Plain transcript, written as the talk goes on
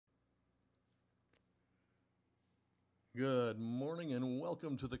Good morning and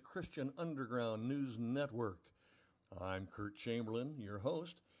welcome to the Christian Underground News Network. I'm Kurt Chamberlain, your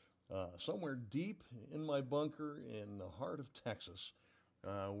host, somewhere deep in my bunker in the heart of Texas.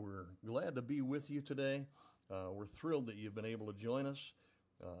 We're glad to be with you today. We're thrilled that you've been able to join us.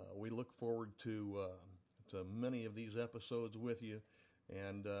 We look forward to many of these episodes with you,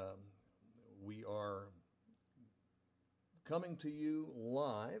 and we are coming to you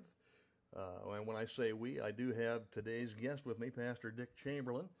live. And when I say we, I do have today's guest with me, Pastor Dick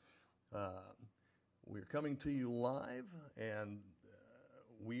Chamberlain. We're coming to you live, and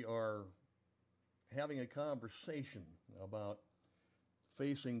we are having a conversation about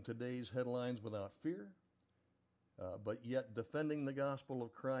facing today's headlines without fear, but yet defending the gospel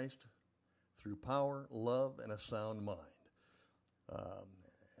of Christ through power, love, and a sound mind.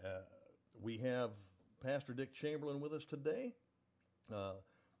 We have Pastor Dick Chamberlain with us today.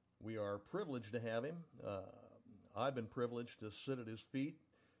 We are privileged to have him. I've been privileged to sit at his feet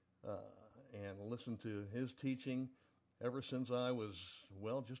and listen to his teaching ever since I was,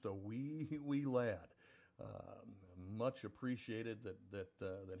 just a wee lad. Much appreciated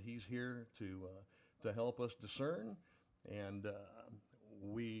that he's here to help us discern. And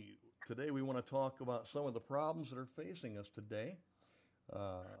today we want to talk about some of the problems that are facing us today.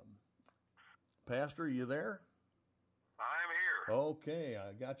 Pastor, are you there? I'm here. Okay,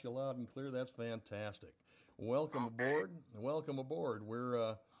 I got you loud and clear. That's fantastic. Welcome aboard. Welcome aboard.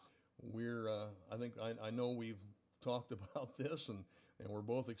 I know we've talked about this, and we're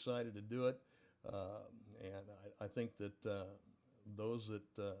both excited to do it. And I think that those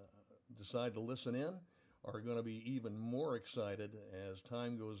that decide to listen in are going to be even more excited as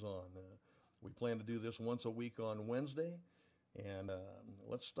time goes on. We plan to do this once a week on Wednesday, and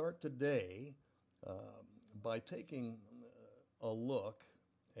let's start today by taking a look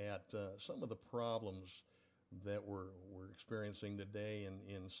at some of the problems that we're experiencing today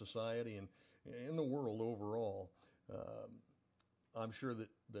in society and in the world overall. I'm sure that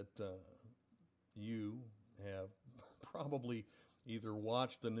you have probably either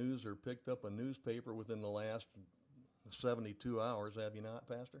watched the news or picked up a newspaper within the last 72 hours, have you not,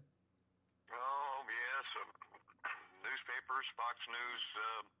 Pastor? Oh, yes. Newspapers, Fox News,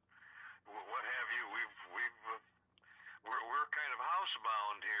 what have you. We're kind of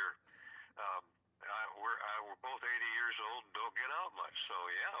housebound here. We're both 80 years old and don't get out much. So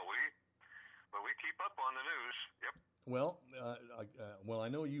yeah, we keep up on the news. Yep. Well, I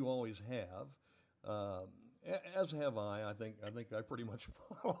know you always have, as have I. I think I pretty much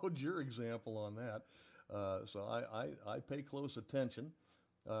followed your example on that. So I pay close attention,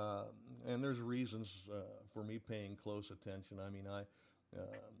 and there's reasons for me paying close attention. I mean, I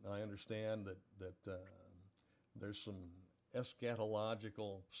understand that there's some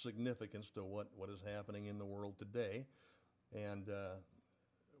eschatological significance to what is happening in the world today, and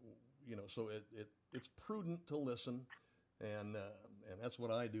so it's prudent to listen, and that's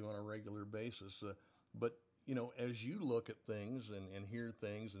what I do on a regular basis. But as you look at things and hear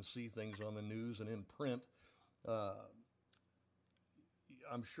things and see things on the news and in print,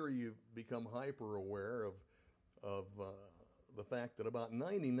 I'm sure you've become hyper aware of the fact that about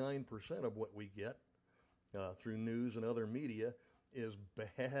 99% of what we get through news and other media is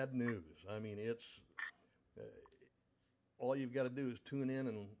bad news. I mean, it's all you've got to do is tune in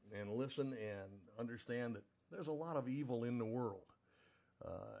and listen and understand that there's a lot of evil in the world.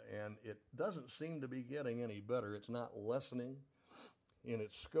 And it doesn't seem to be getting any better. It's not lessening in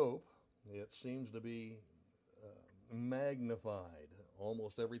its scope. It seems to be magnified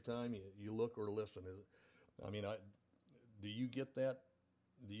almost every time you look or listen. Do you get that?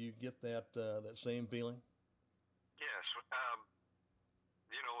 Do you get that same feeling? Yes.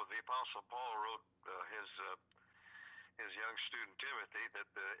 The Apostle Paul wrote his young student Timothy that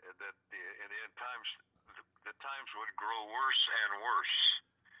in the end times the times would grow worse and worse.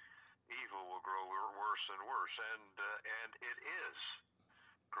 Evil will grow worse and worse, and it is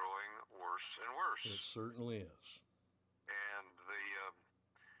growing worse and worse. It certainly is. And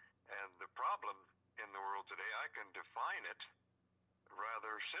the problem in the world today, I can define it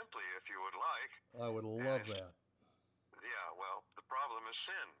rather simply, if you would like. I would love that. Yeah, well, the problem is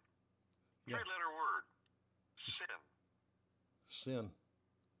sin. Yeah. Three-letter word, sin. Sin.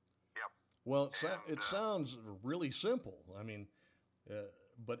 Yep. Well, it sounds really simple. I mean,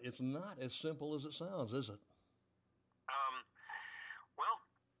 but it's not as simple as it sounds, is it?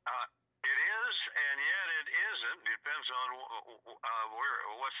 It is, and yet it isn't. It depends on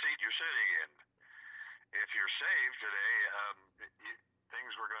what seat you're sitting in. If you're saved today,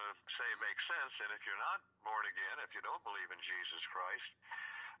 things we're going to say make sense, and if you're not born again, if you don't believe in Jesus Christ,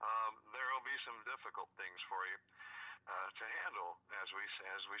 there will be some difficult things for you. to handle as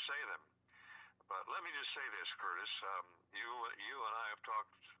we say them. But let me just say this, Curtis. You and I have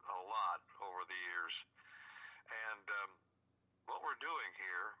talked a lot over the years, and what we're doing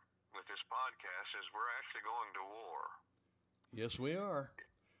here with this podcast is we're actually going to war. Yes, we are.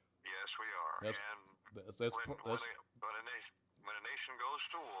 Yes, we are. When a nation goes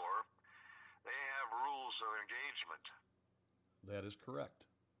to war, they have rules of engagement. That is correct.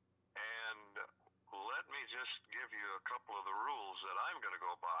 And let me just give you a couple of the rules that I'm going to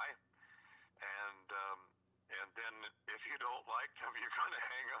go by. And then if you don't like them, you're going to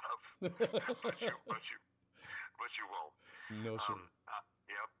hang up. but you won't. No, sir.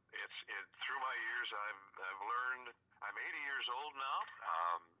 Yep. Through my years, I've learned. I'm 80 years old now.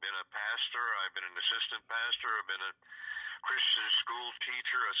 Been a pastor. I've been an assistant pastor. I've been a Christian school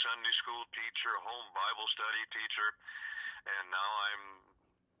teacher, a Sunday school teacher, a home Bible study teacher, and now I'm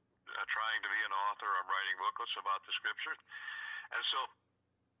trying to be an author. I'm writing booklets about the Scripture. And so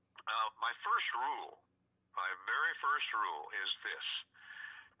my very first rule is this: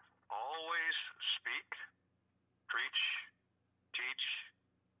 always speak, preach, teach,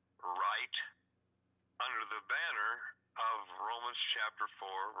 write under the banner of Romans chapter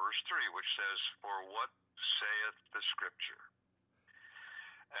 4, verse 3, which says, "For what saith the Scripture?"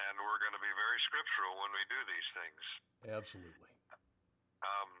 And we're going to be very scriptural when we do these things. Absolutely.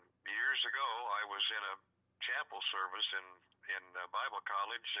 Years ago, I was in a chapel service in Bible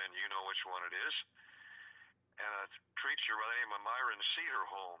college, and you know which one it is. And a preacher by the name of Myron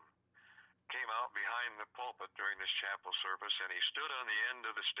Cedarholm came out behind the pulpit during this chapel service, and he stood on the end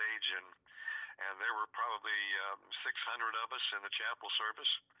of the stage, and there were probably 600 of us in the chapel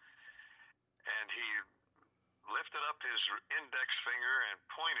service. And he lifted up his index finger and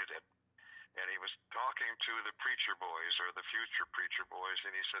pointed it, and he was talking to the preacher boys, or the future preacher boys,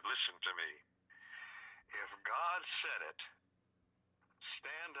 and he said, "Listen to me. If God said it,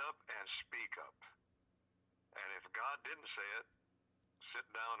 stand up and speak up. And if God didn't say it, sit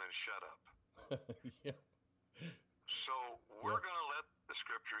down and shut up." Yeah. So we're going to let the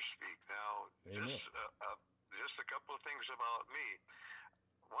Scripture speak. Now, just a couple of things about me.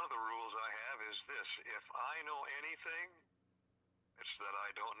 One of the rules I have is this: if I know anything, it's that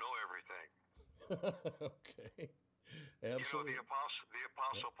I don't know everything. Okay. Absolutely. You know, the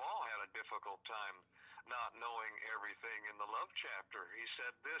Apostle Paul had a difficult time not knowing everything in the love chapter. He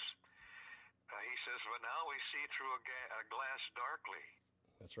said this. He says, "But now we see through a glass darkly."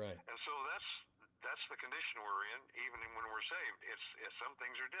 That's right. And so that's the condition we're in, even when we're saved. It's some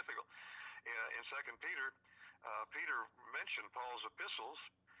things are difficult. In 2 Peter, Peter mentioned Paul's epistles,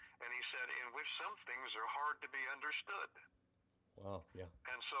 and he said, in which some things are hard to be understood. Wow, yeah.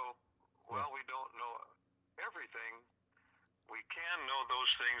 And so, while we don't know everything, we can know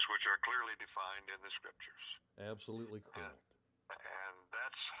those things which are clearly defined in the Scriptures. Absolutely correct. And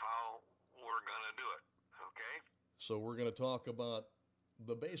that's how we're going to do it, okay? So we're going to talk about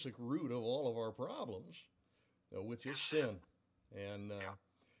the basic root of all of our problems, which is sin. And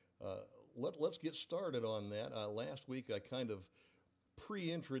let's get started on that. Last week I kind of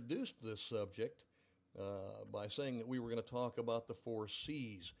pre-introduced this subject by saying that we were going to talk about the 4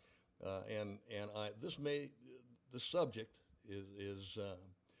 C's. This subject is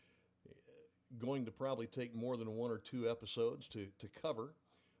going to probably take more than 1 or 2 episodes to cover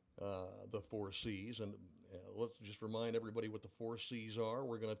the 4 C's. And let's just remind everybody what the 4 C's are.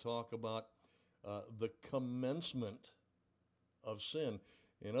 We're going to talk about the commencement of sin.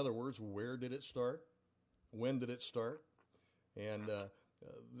 In other words, where did it start? When did it start? And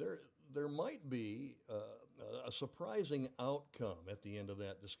there might be a surprising outcome at the end of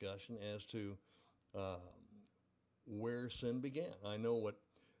that discussion as to where sin began. I know what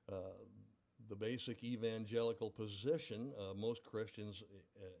the basic evangelical position most Christians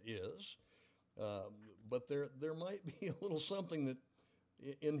is, but there might be a little something that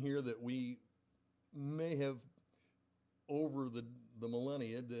in here that we may have over the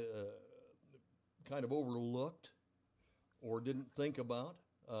millennia kind of overlooked or didn't think about,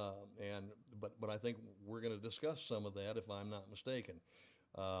 but I think we're going to discuss some of that if I'm not mistaken.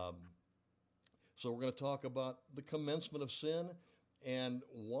 So we're going to talk about the commencement of sin and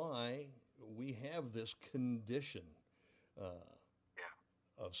why we have this condition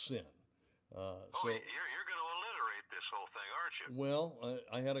of sin. So you're going to alliterate this whole thing, aren't you? Well,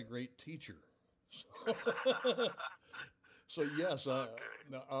 I had a great teacher. So yes,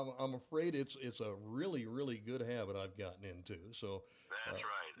 I'm afraid it's a really, really good habit I've gotten into. So that's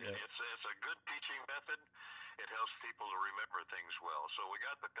right. It's a good teaching method. It helps people to remember things well. So we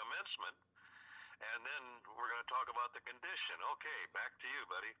got the commencement, and then we're going to talk about the condition. Okay, back to you,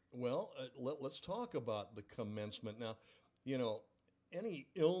 buddy. Well, let's talk about the commencement. Now, you know, any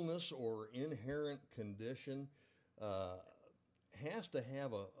illness or inherent condition has to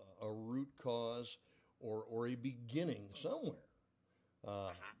have a root cause or a beginning somewhere.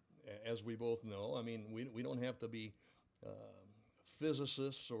 As we both know, I mean, we don't have to be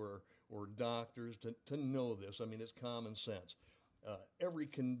physicists or doctors to know this. I mean, it's common sense. Every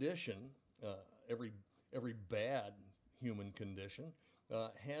condition, every bad human condition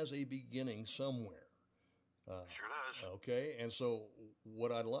has a beginning somewhere. Sure does. Okay, and so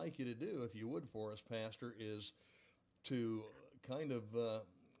what I'd like you to do, if you would for us, Pastor, is to kind of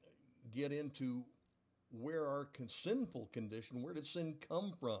get into where our sinful condition, where did sin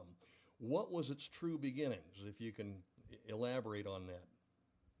come from? What was its true beginnings? If you can elaborate on that.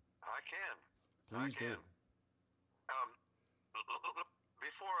 I can. Please do.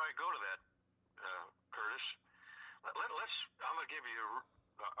 Before I go to that, Curtis, I'm going to give you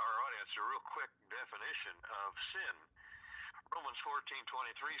our audience a real quick definition of sin. Romans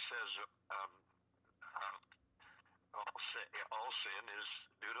 14:23 says all sin is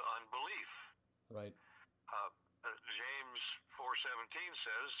due to unbelief. Right. James 4:17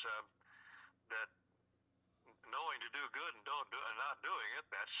 says that knowing to do good and not doing it,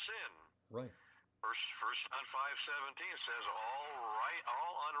 that's sin. Right. First John 5:17 says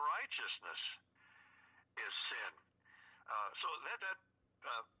all unrighteousness is sin. So that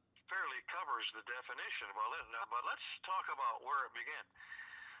fairly covers the definition. But let's talk about where it began.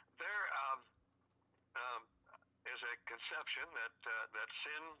 There is a conception that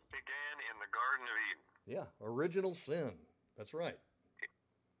sin began in the Garden of Eden. Yeah, original sin. That's right.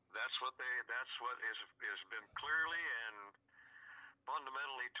 That's what has been clearly and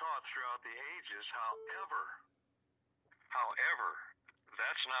fundamentally taught throughout the ages. However,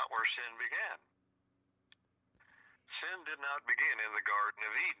 that's not where sin began. Sin did not begin in the Garden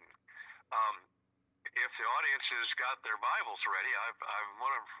of Eden. If the audience has got their Bibles ready, I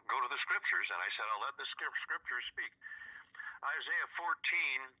want to go to the Scriptures, and I said I'll let the Scriptures speak. Isaiah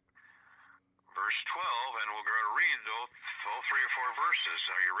 14, verse 12, and we're going to read all 3 or 4 verses.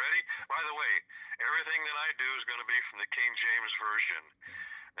 Are you ready? By the way, everything that I do is going to be from the King James Version.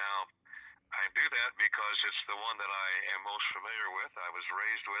 Now, I do that because it's the one that I am most familiar with. I was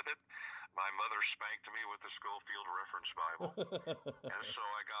raised with it. My mother spanked me with the Schofield Reference Bible, and so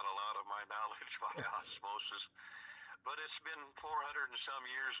I got a lot of my knowledge by osmosis. But it's been 400 and some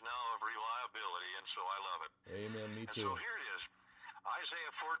years now of reliability, and so I love it. Amen, me too. And so here it is,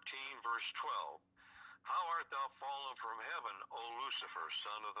 Isaiah 14, verse 12. How art thou fallen from heaven, O Lucifer,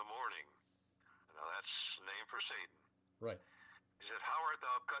 son of the morning? Now that's the name for Satan. Right. He said, how art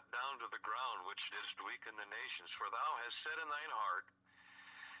thou cut down to the ground, which didst weaken the nations? For thou hast said in thine heart.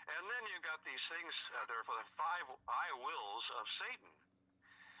 And then you got these things, there are the 5 I wills of Satan.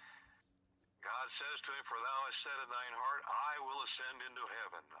 God says to him, for thou hast said in thine heart, I will ascend into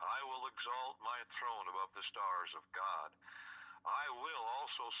heaven. I will exalt my throne above the stars of God. I will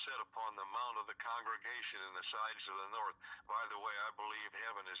also sit upon the mount of the congregation in the sides of the north. By the way, I believe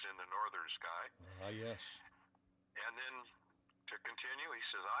heaven is in the northern sky. Yes. And then to continue, he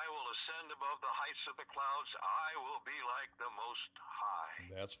says, I will ascend above the heights of the clouds. I will be like the Most High.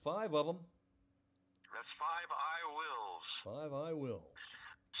 That's 5 of them. That's 5 I wills. 5 I wills.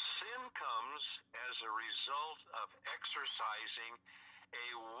 Sin comes as a result of exercising a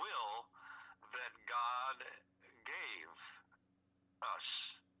will that God gave us.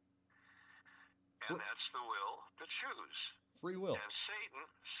 And that's the will to choose. Free will. And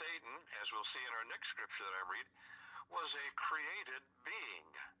Satan, as we'll see in our next scripture that I read, was a created being.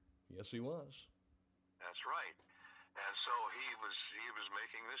 Yes, he was. That's right. And so he was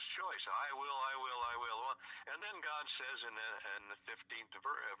making this choice. I will. And then God says in the 15th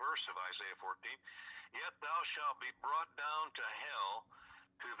verse of Isaiah 14, yet thou shalt be brought down to hell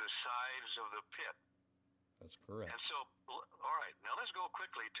to the sides of the pit. That's correct. And so, all right, now let's go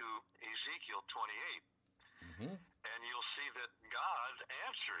quickly to Ezekiel 28. And you'll see that God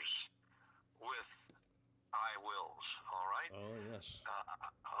answers with I wills, all right? Oh, yes.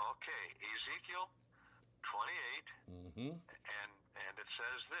 Okay, Ezekiel 28, and it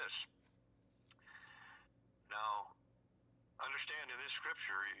says this. Now, understand in this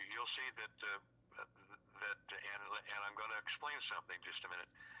scripture, you'll see that and I'm going to explain something just a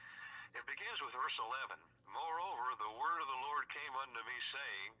minute. It begins with verse 11. Moreover, the word of the Lord came unto me,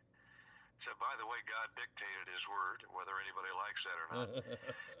 saying, so, by the way, God dictated his word, whether anybody likes that or not.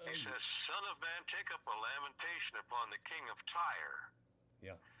 He says, Son of man, take up a lamentation upon the king of Tyre.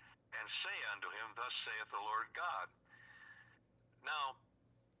 Yeah. And say unto him, thus saith the Lord God. Now,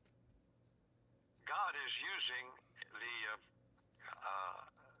 God is using the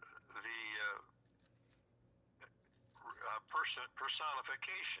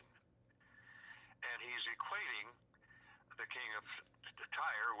personification, and he's equating the king of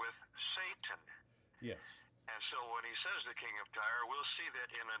Tyre with Satan. Yes. And so when he says the king of Tyre, we'll see that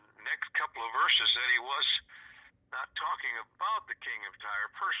in the next couple of verses that he was not talking about the king of Tyre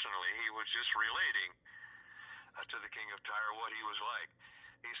personally. He was just relating to the king of Tyre what he was like.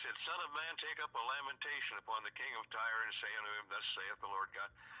 He said, Son of man, take up a lamentation upon the king of Tyre, and say unto him, Thus saith the Lord God,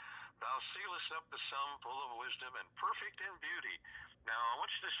 Thou sealest up the sum full of wisdom and perfect in beauty. Now, I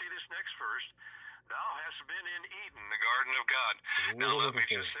want you to see this next verse. Thou hast been in Eden, the garden of God. Now, let me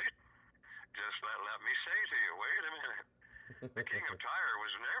just say, let me say to you, wait a minute. The king of Tyre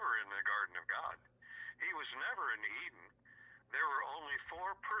was never in the garden of God. He was never in Eden. There were only 4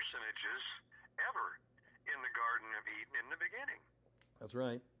 personages ever in the Garden of Eden in the beginning. That's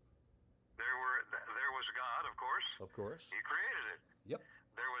right. There was God, of course. Of course. He created it. Yep.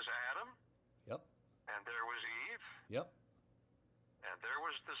 There was Adam. Yep. And there was Eve. Yep. And there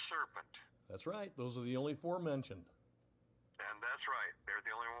was the serpent. That's right. Those are the only 4 mentioned. And that's right. They're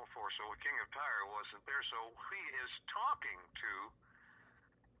the only 4. So the king of Tyre wasn't there. So he is talking to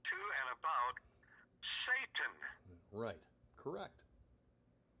and about Satan. Right. Correct.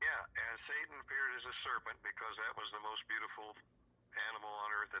 Yeah, and Satan appeared as a serpent because that was the most beautiful animal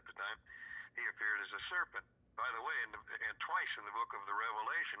on earth at the time. He appeared as a serpent. By the way, and twice in the book of the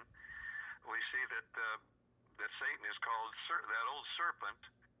Revelation, we see that Satan is called that old serpent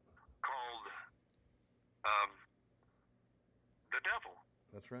called the devil.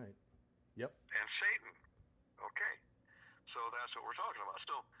 That's right. Yep. And Satan. Okay, so that's what we're talking about.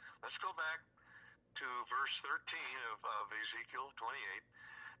 So let's go back to verse 13 of Ezekiel 28.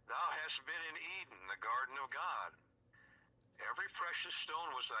 Thou hast been in Eden, the garden of God. Every precious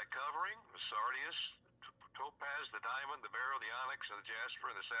stone was thy covering, the sardius, topaz, the diamond, the beryl, the onyx, and the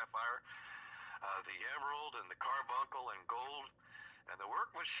jasper, and the sapphire, the emerald, and the carbuncle, and gold. And the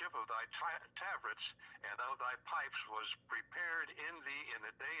workmanship of thy tabrets and of thy pipes was prepared in thee in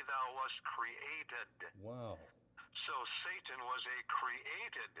the day thou wast created. Wow. So Satan was a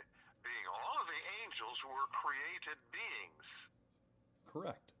created being. All of the angels were created beings.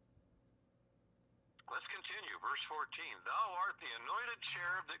 Correct. Let's continue. Verse 14. Thou art the anointed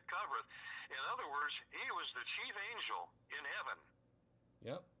cherub that covereth. In other words, he was the chief angel in heaven.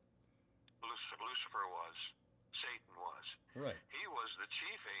 Yep. Lucifer was. Satan was. Right. He was the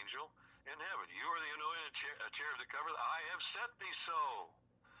chief angel in heaven. You are the anointed cherub that covereth. I have set thee so.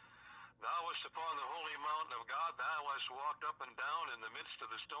 Thou wast upon the holy mountain of God. Thou wast walked up and down in the midst of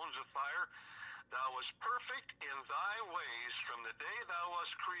the stones of fire. Thou wast perfect in thy ways from the day thou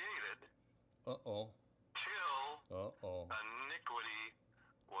wast created. Till iniquity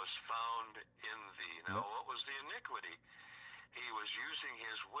was found in thee. Now, what was the iniquity? He was using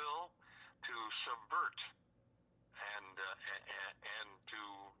his will to subvert and to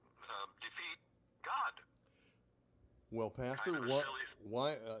defeat God. Well, Pastor,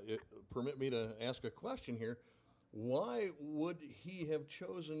 why? Permit me to ask a question here. Why would he have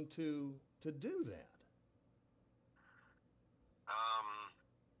chosen to do that?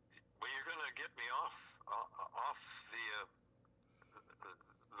 Well, you're going to get me off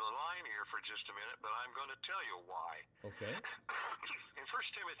the line here for just a minute, but I'm going to tell you why. Okay. In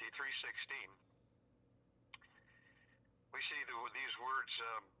 1 Timothy 3:16, we see these words,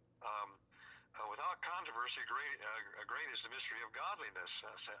 without controversy, great is the mystery of godliness,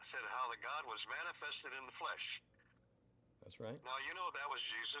 said how that God was manifested in the flesh. That's right. Now, you know that was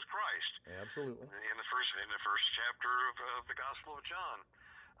Jesus Christ. Absolutely. In the first chapter of the Gospel of John,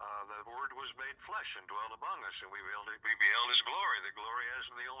 the Word was made flesh and dwelt among us, and we beheld His glory, the glory as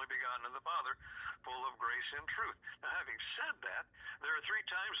of the only begotten of the Father, full of grace and truth. Now, having said that, there are 3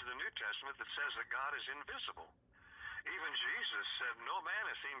 times in the New Testament that says that God is invisible. Even Jesus said, no man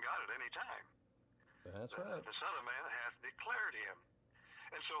has seen God at any time. That's right. The Son of Man hath declared Him.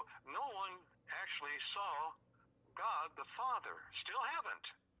 And so no one actually saw God the Father. Still haven't.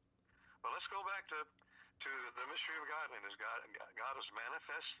 But let's go back to the mystery of godliness. God is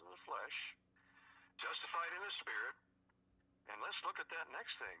manifest in the flesh, justified in the Spirit. And let's look at that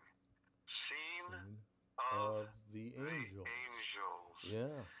next thing. Seen of the angels.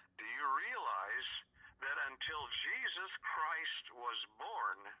 Yeah. Do you realize that until Jesus Christ was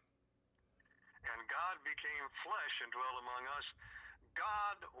born and God became flesh and dwelt among us,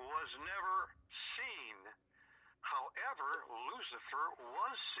 God was never seen. However, Lucifer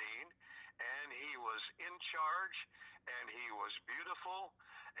was seen, and he was in charge, and he was beautiful,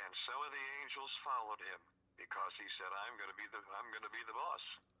 and some of the angels followed him because he said, I'm going to be the boss.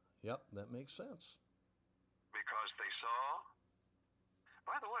 Yep, that makes sense. because they saw.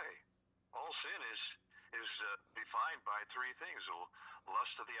 By the way, all sin is defined by three things: the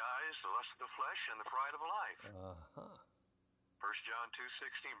lust of the eyes, the lust of the flesh, and the pride of life. Uh-huh. 1 John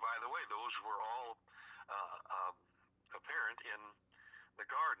 2:16. By the way, those were all apparent in the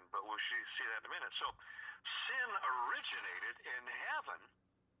garden, but we'll see that in a minute. So sin originated in heaven,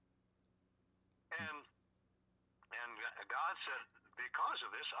 and God said, because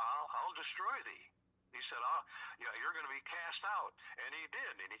of this, I'll destroy thee. He said, you're going to be cast out. And he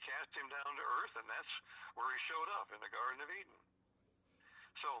did, and he cast him down to earth, and that's where he showed up, in the Garden of Eden.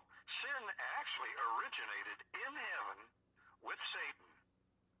 So sin actually originated in heaven with Satan,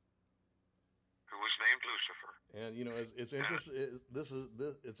 who was named Lucifer. And it's interesting.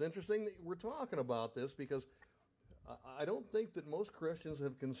 It's interesting that we're talking about this, because I don't think that most Christians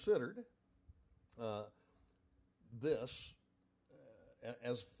have considered this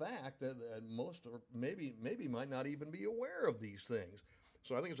as fact. Most, or maybe might not even be aware of these things.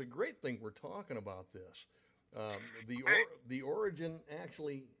 So I think it's a great thing we're talking about this. The origin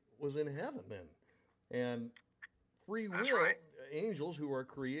actually was in heaven then, and free will. That's right. Angels, who are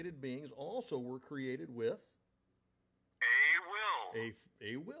created beings, also were created with a will.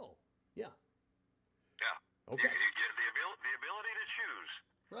 A will. Yeah. Yeah. Okay. You get the ability to choose.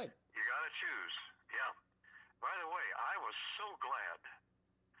 Right. You got to choose. Yeah. By the way, I was so glad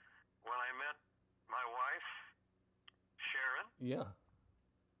when I met my wife, Sharon. Yeah.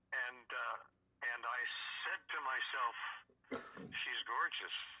 And I said to myself, she's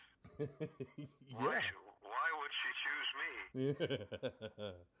gorgeous. Yeah. Why would she choose me?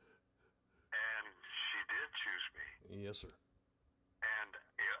 And she did choose me. Yes, sir. And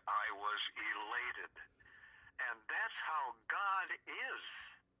I was elated. And that's how God is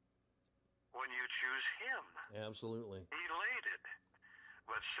when you choose him. Absolutely. Elated.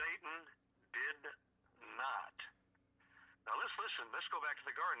 But Satan did not. Now let's listen. Let's go back to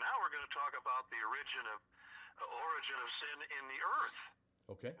the garden. Now we're going to talk about the origin of sin in the earth.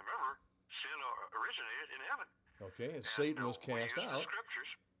 Okay. Remember, sin originated in heaven. Okay, and Satan was cast we use out. The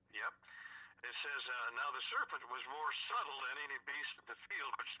scriptures. Yep. It says, now the serpent was more subtle than any beast of the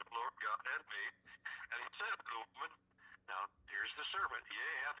field which the Lord God had made. And he said to the woman, now here's the serpent,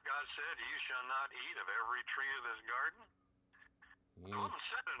 yea, hath God said, ye shall not eat of every tree of this garden? The woman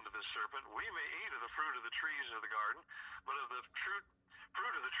said unto the serpent, we may eat of the fruit of the trees of the garden, but of the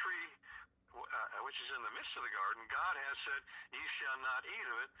fruit of the tree which is in the midst of the garden, God has said, ye shall not eat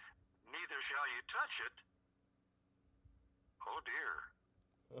of it, neither shall ye touch it. Oh dear.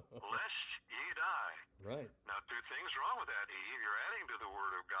 Lest ye die. Right. Now, two things wrong with that, Eve. You're adding to the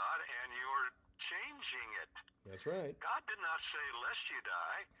Word of God, and you're changing it. That's right. God did not say, lest ye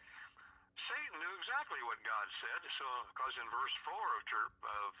die. Satan knew exactly what God said, so because in verse 4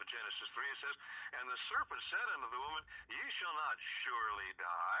 of Genesis 3, it says, and the serpent said unto the woman, ye shall not surely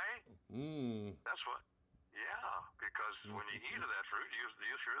die. That's what. Yeah, because when you eat of that fruit, you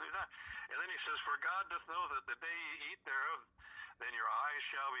surely die. And then he says, for God doth know that the day ye eat thereof, then your eyes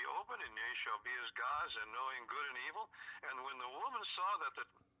shall be open, and ye shall be as gods, and knowing good and evil. And when the woman saw that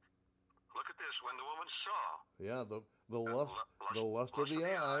look at this, when the woman saw. Yeah, the lust of the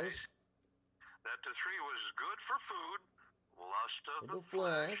eyes. That the tree was good for food, lust of the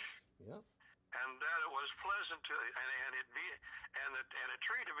flesh. Yeah. And that it was pleasant to, and a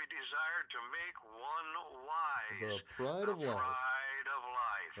tree to be desired to make one wise. The pride of life. Pride of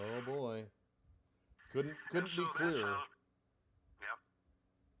life. Oh boy. Couldn't be clearer. Yep.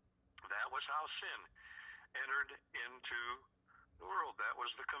 That was how sin entered into the world. That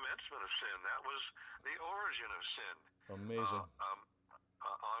was the commencement of sin. That was the origin of sin. Amazing.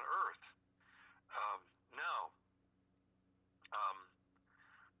 On earth. Now,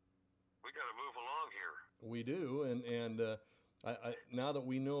 we got to move along here. We do, and I now that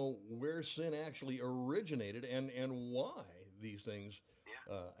we know where sin actually originated and why these things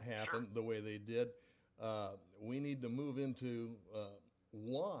happened the way they did, we need to move into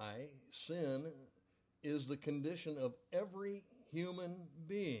why sin is the condition of every human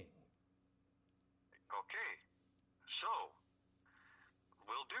being. Okay, so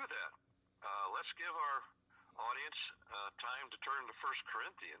we'll do that. Let's give our audience time to turn to 1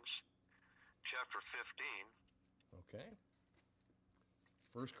 Corinthians chapter 15. Okay.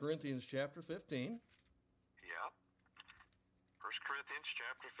 1 Corinthians chapter 15. Yeah. 1 Corinthians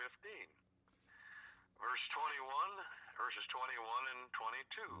chapter 15. Verses 21 and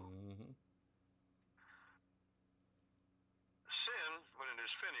 22. Mm-hmm. Sin, when it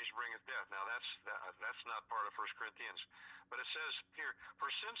is finished, bringeth death. Now that's not part of 1 Corinthians, but it says here, for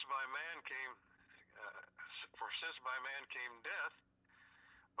since by man came death,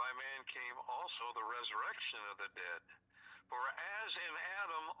 by man came also the resurrection of the dead. For as in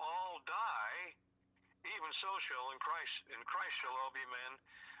Adam all die, even so shall in Christ shall all be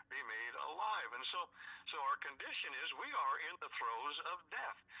made alive. And so our condition is we are in the throes of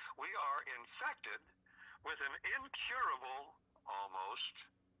death. We are infected with an incurable, almost,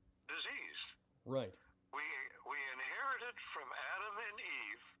 disease. Right. We inherited from Adam and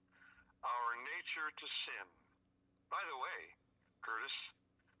Eve our nature to sin. By the way, Curtis,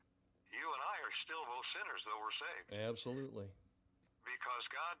 you and I are still both sinners, though we're saved. Absolutely. Because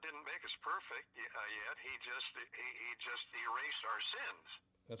God didn't make us perfect yet. He just erased our sins.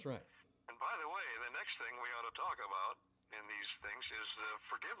 That's right. And by the way, the next thing we ought to talk about in these things is the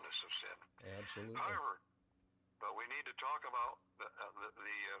forgiveness of sin. Absolutely. However, but we need to talk about the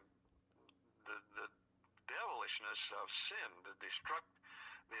devilishness of sin, the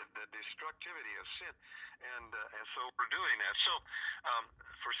destructivity of sin, and so we're doing that. So,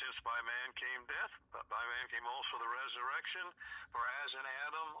 for since by man came death, but by man came also the resurrection. For as in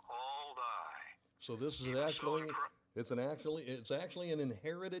Adam all die. So this is it's actually an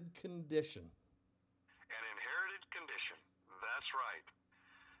inherited condition. An inherited condition. That's right.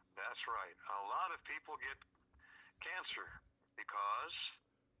 That's right. A lot of people get cancer because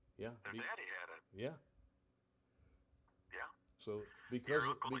their daddy had it. Yeah. Yeah. So because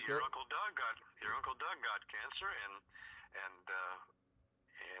your Uncle Doug got cancer, and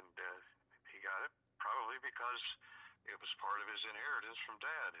he got it probably because it was part of his inheritance from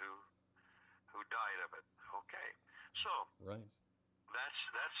Dad, who died of it. Okay, so right. That's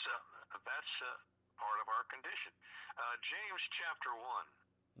part of our condition. James chapter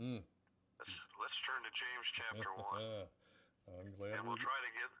 1. Let's turn to James chapter 1. I'm glad. And we'll try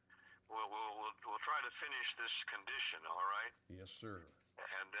to get. We'll try to finish this condition, all right? Yes, sir.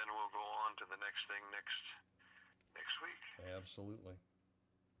 And then we'll go on to the next thing next week. Absolutely.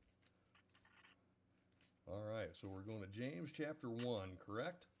 All right, so we're going to James chapter 1,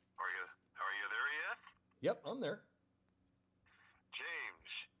 correct? Are you there yet? Yep, I'm there.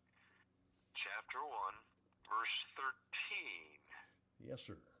 James chapter 1, verse 13. Yes,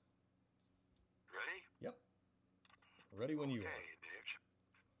 sir. Ready? Yep. Ready when you are. Okay, Dave.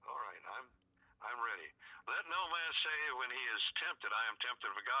 All right, I'm ready. Let no man say when he is tempted, I am tempted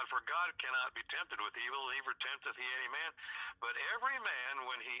of God, for God cannot be tempted with evil, neither tempteth he any man. But every man,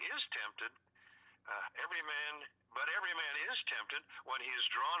 when he is tempted, every man is tempted when he is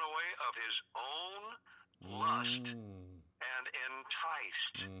drawn away of his own lust and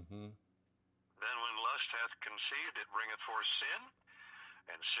enticed. Then when lust hath conceived, it bringeth forth sin,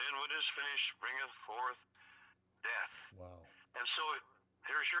 and sin, when it is finished, bringeth forth death. Wow. And so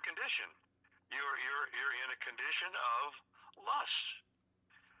here's your condition. You're in a condition of lust.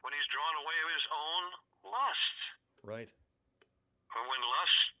 When he's drawn away of his own lust. Right. When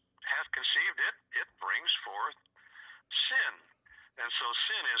lust hath conceived, it brings forth sin. And so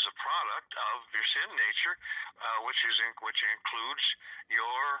sin is a product of your sin nature, which includes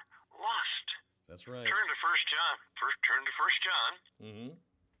your lust. That's right. Turn to 1 John. Turn to 1 John.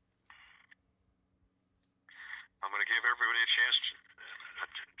 I'm going to give everybody a chance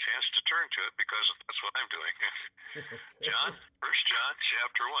to turn to it, because that's what I'm doing. John, 1 John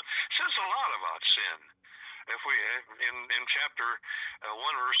chapter 1 says a lot about sin. If we in chapter 1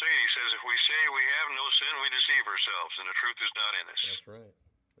 verse 8, he says, if we say we have no sin, we deceive ourselves, and the truth is not in us. That's right.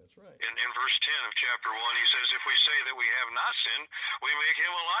 That's right. In verse 10 of chapter 1, he says, if we say that we have not sinned, we make him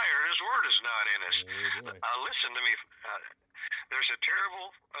a liar, and his word is not in us. Listen to me. There's a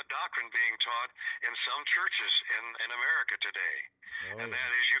terrible doctrine being taught in some churches in America today, and that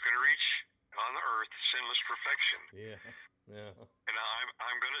is you can reach on the earth sinless perfection. Yeah. And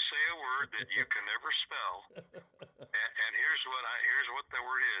I'm going to say a word that you can never spell, and here's what the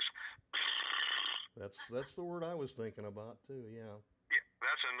word is. That's the word I was thinking about too. Yeah.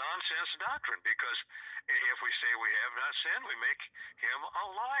 That's a nonsense doctrine, because if we say we have not sinned, we make him a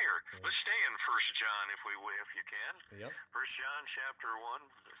liar. Let's stay in 1 John if you can. Yep. 1 John chapter 1.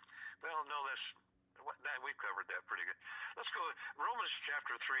 Well, no, we've covered that pretty good. Let's go Romans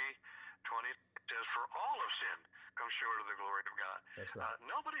chapter 3:20. It says, for all of sin comes short of the glory of God. That's right.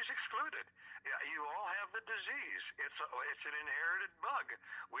 Nobody's excluded. Yeah, you all have the disease. It's an inherited bug.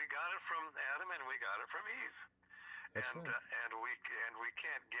 We got it from Adam, and we got it from Eve. That's right. And we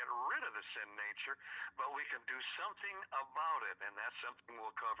can't get rid of the sin nature, but we can do something about it, and that's something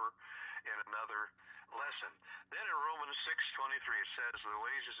we'll cover in another lesson. Then in Romans 6:23 it says, the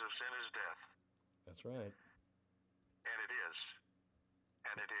wages of sin is death. That's right. And it is.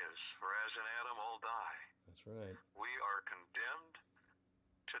 And it is. For as in Adam all die. That's right. We are condemned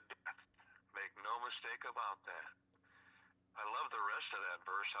to death. Make no mistake about that. I love the rest of that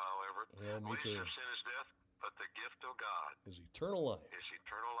verse, however. Well, me Wages too. of sin is death, but the gift of God Is eternal life. is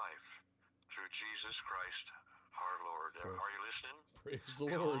eternal life through Jesus Christ our Lord. Are you listening? Praise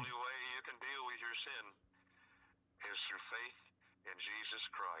the The Lord. only way you can deal with your sin is through faith in Jesus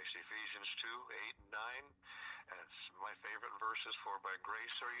Christ. Ephesians 2:8 and 9. That's my favorite verses. For by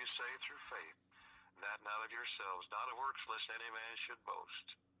grace are you saved through faith, that not of yourselves, not of works, lest any man should boast.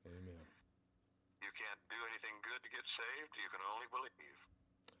 Amen. You can't do anything good to get saved. You can only believe.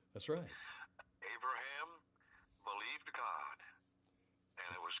 That's right. Abraham believed God, and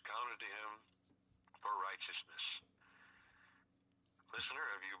it was counted to him for righteousness. Listener,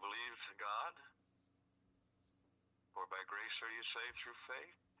 have you believed God? For by grace are you saved through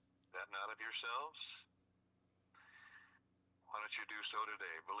faith, that not of yourselves. Why don't you do so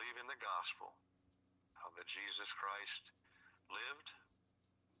today? Believe in the gospel, how that Jesus Christ lived,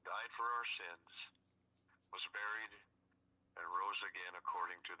 died for our sins, was buried, and rose again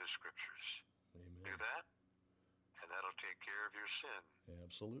according to the Scriptures. Amen. Do that, and that'll take care of your sin.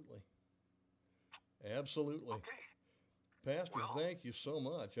 Absolutely. Absolutely. Okay. Pastor, Well- thank you so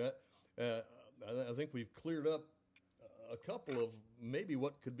much. I think we've cleared up a couple of maybe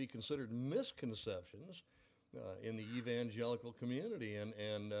what could be considered misconceptions in the evangelical community,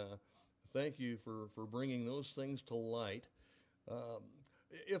 and thank you for bringing those things to light.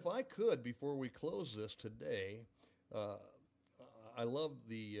 If I could, before we close this today, I love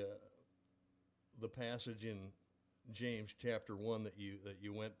the passage in James chapter 1 that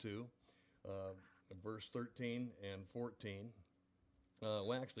you went to, verse 13 and 14.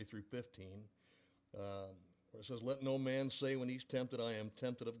 Well, actually through 15, where it says, "Let no man say when he's tempted, I am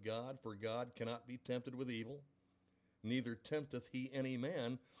tempted of God, for God cannot be tempted with evil, neither tempteth he any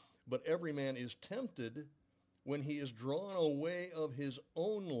man, but every man is tempted when he is drawn away of his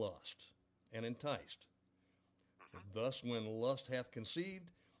own lust and enticed. Thus, when lust hath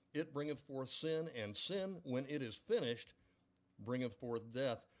conceived, it bringeth forth sin, and sin, when it is finished, bringeth forth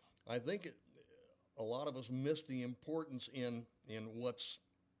death." I think a lot of us miss the importance in what's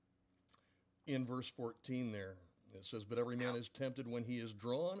in verse 14 there. It says, "But every man is tempted when he is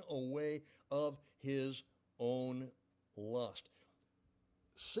drawn away of his own lust."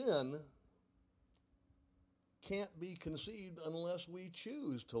 Sin can't be conceived unless we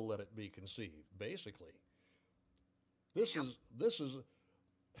choose to let it be conceived, basically. This is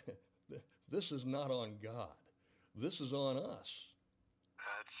this is not on God. This is on us.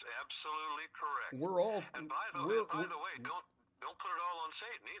 That's absolutely correct. We're all And by the way, don't put it all on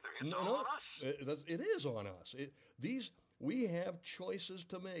Satan either. It's all on us. It is on us. We have choices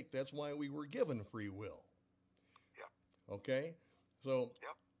to make. That's why we were given free will. Yeah. Okay? So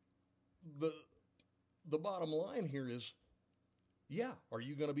Yep. the bottom line here is, are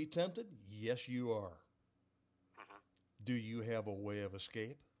you going to be tempted? Yes, you are. Mm-hmm. Do you have a way of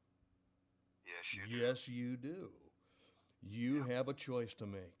escape? Yes, you do. Yes, you do. You have a choice to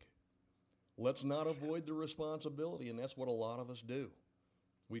make. Let's not avoid the responsibility, and that's what a lot of us do.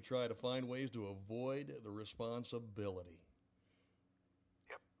 We try to find ways to avoid the responsibility.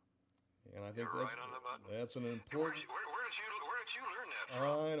 Yep. And I think You're right on the button. that's an Where important... did you learn that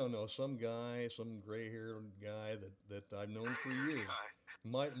from? I don't know, some guy, some gray-haired guy that I've known for years.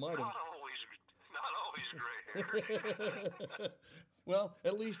 Might have... Not always gray hair. Well,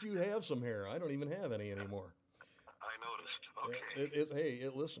 at least you have some hair. I don't even have any anymore. I noticed. Okay.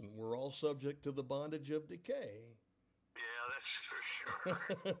 Listen, we're all subject to the bondage of decay. Yeah, that's for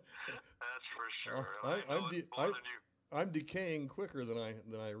sure. That's for sure. I'm decaying quicker than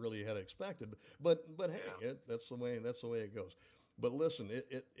I really had expected. But hey, that's the way it goes. But listen,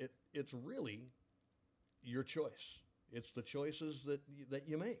 it's really your choice. It's the choices that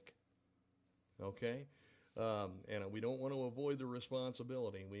you make. Okay, and we don't want to avoid the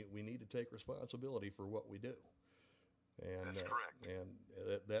responsibility. We need to take responsibility for what we do. And that's correct.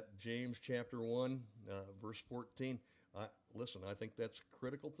 And that James chapter 1, verse 14. Listen, I think that's a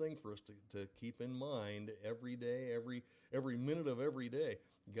critical thing for us to keep in mind every day, every minute of every day.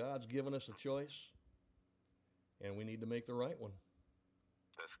 God's given us a choice, and we need to make the right one.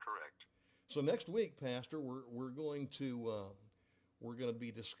 That's correct. So next week, Pastor, we're going to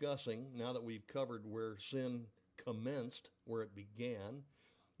be discussing, now that we've covered where sin commenced, where it began,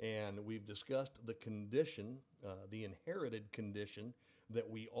 and we've discussed the condition, the inherited condition that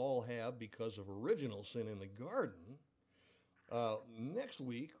we all have because of original sin in the garden. Next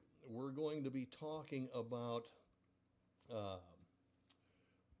week, we're going to be talking about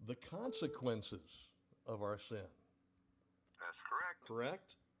the consequences of our sin. That's correct.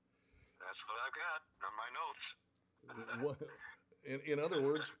 Correct? That's what I've got on my notes. In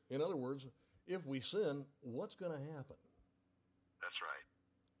other words, if we sin, what's going to happen? That's right.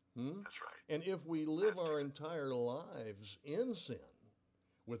 Hmm? That's right. And if we live our entire lives in sin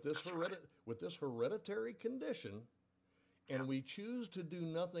with this hereditary condition, and we choose to do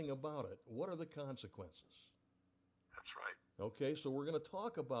nothing about it, what are the consequences? That's right. Okay, so we're going to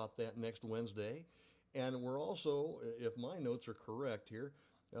talk about that next Wednesday. And we're also, if my notes are correct here,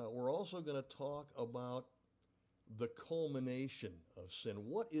 we're also going to talk about the culmination of sin.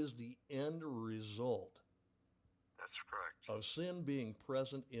 What is the end result That's correct. of sin being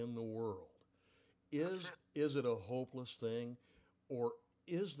present in the world? Is it a hopeless thing, or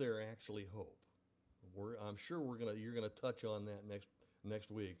is there actually hope? I'm sure you're gonna touch on that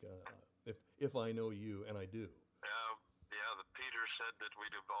next week, if I know you, and I do. Peter said that we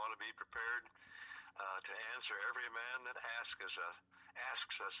ought to be prepared to answer every man that asks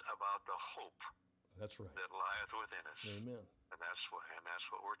us about the hope. That's right. That lieth within us. Amen. And that's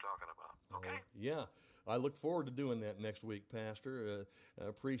what we're talking about. Okay. Yeah, I look forward to doing that next week, Pastor. I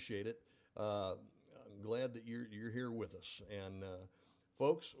appreciate it. I'm glad that you're here with us, and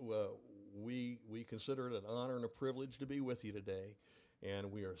folks, we consider it an honor and a privilege to be with you today,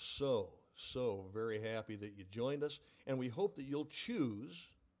 and we are so very happy that you joined us, and we hope that you'll choose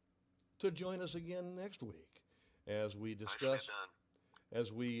to join us again next week as we discuss,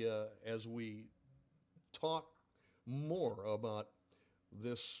 as we talk more about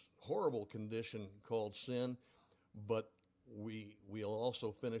this horrible condition called sin, but we'll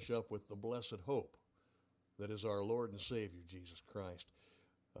also finish up with the blessed hope that is our Lord and Savior, Jesus Christ.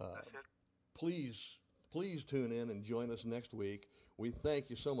 Please tune in and join us next week. We thank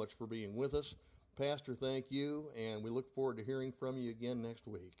you so much for being with us. Pastor, thank you, and we look forward to hearing from you again next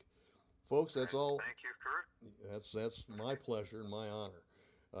week. Folks, that's all. Thank you, Kurt. That's my pleasure and my honor.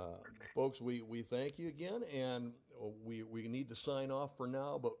 Folks, we thank you again, and we need to sign off for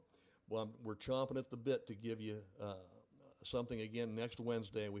now, but we're chomping at the bit to give you something again next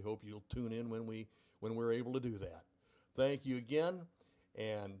Wednesday. We hope you'll tune in when we're able to do that. Thank you again,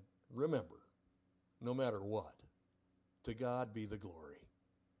 and remember, no matter what, to God be the glory.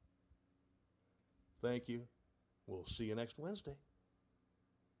 Thank you. We'll see you next Wednesday.